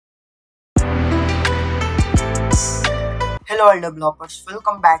Hello all developers,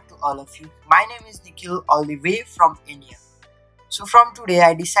 welcome back to all of you. My name is Nikhil all the way from India. So from today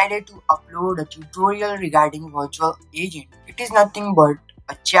I decided to upload a tutorial regarding virtual agent. It is nothing but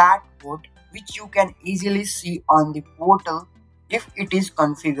a chat bot which you can easily see on the portal if it is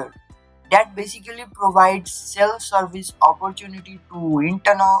configured. That basically provides self-service opportunity to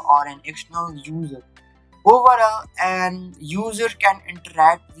internal or an external user. Overall, an user can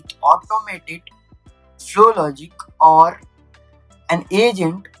interact with automated flow logic or an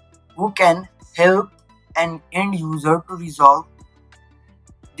agent who can help an end user to resolve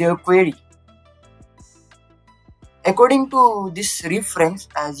their query. According to this reference,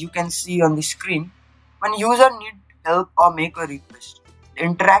 as you can see on the screen, when user need help or make a request, the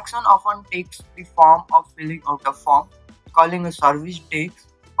interaction often takes the form of filling out a form, calling a service desk,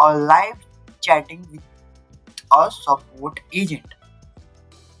 or live chatting with a support agent.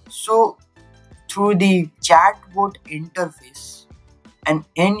 So, through the chatbot interface, an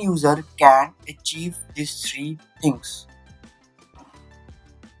end user can achieve these three things.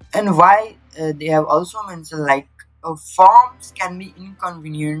 And why they have also mentioned forms can be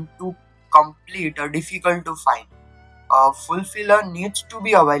inconvenient to complete or difficult to find. A fulfiller needs to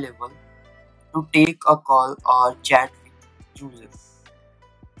be available to take a call or chat with user.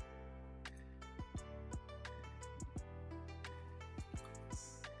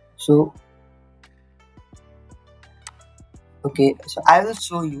 So so I will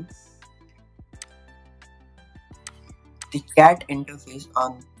show you the chat interface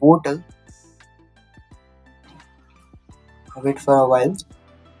on portal. Wait for a while.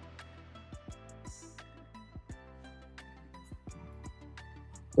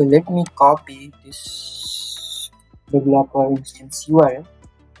 So let me copy this developer instance URL.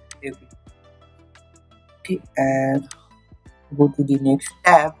 Okay, and go to the next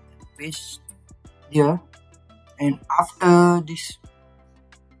tab, paste there, and after this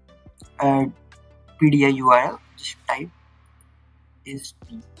add PDI URL, just type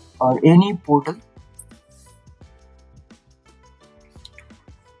SD or any portal.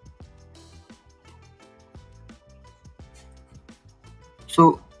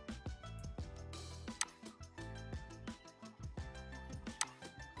 So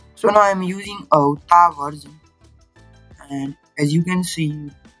now I'm using a UTA version, and as you can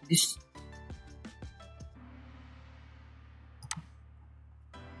see, this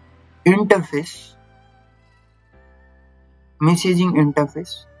interface, messaging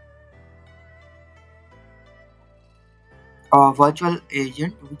interface, a virtual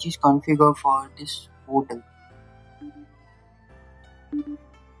agent which is configured for this portal.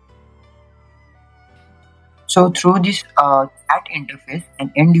 So through this chat interface,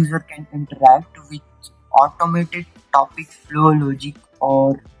 an end user can interact with automated topic flow logic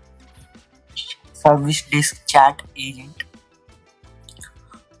or service desk chat agent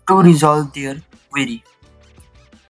to resolve their query.